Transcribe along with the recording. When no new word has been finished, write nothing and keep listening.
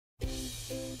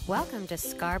Welcome to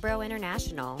Scarborough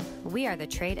International. We are the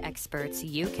trade experts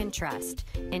you can trust.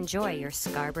 Enjoy your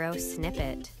Scarborough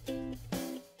snippet.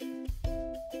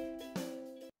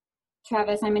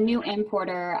 Travis, I'm a new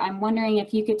importer. I'm wondering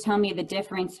if you could tell me the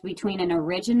difference between an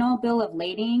original bill of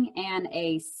lading and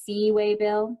a seaway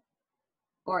bill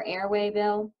or airway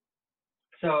bill.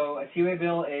 So a seaway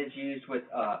bill is used with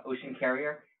ocean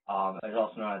carrier. It's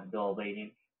also known as a bill of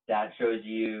lading. That shows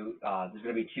you there's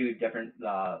going to be two different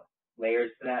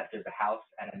layers to that. There's a house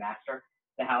and a master.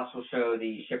 The house will show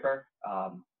the shipper,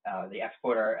 the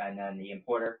exporter, and then the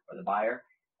importer or the buyer.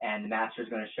 And the master is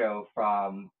going to show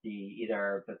from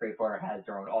either the freight forwarder has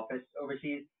their own office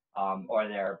overseas or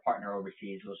their partner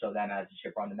overseas. Will show them as the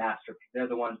shipper on the master. They're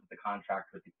the ones with the contract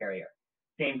with the carrier.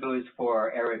 Same goes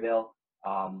for airway bill,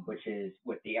 which is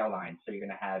with the airline. So you're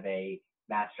going to have a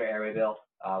master airway bill,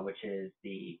 which is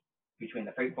between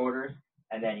the freight forwarders,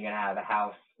 and then you're going to have a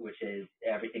house, which is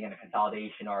everything in a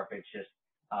consolidation, or if it's just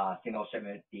single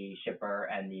shipment, the shipper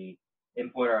and the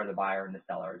importer or the buyer and the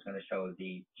seller is going to show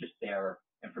just their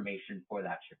information for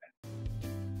that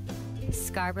shipment.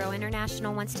 Scarborough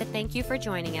International wants to thank you for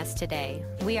joining us today.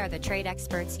 We are the trade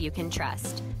experts you can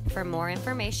trust. For more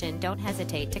information, don't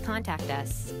hesitate to contact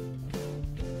us.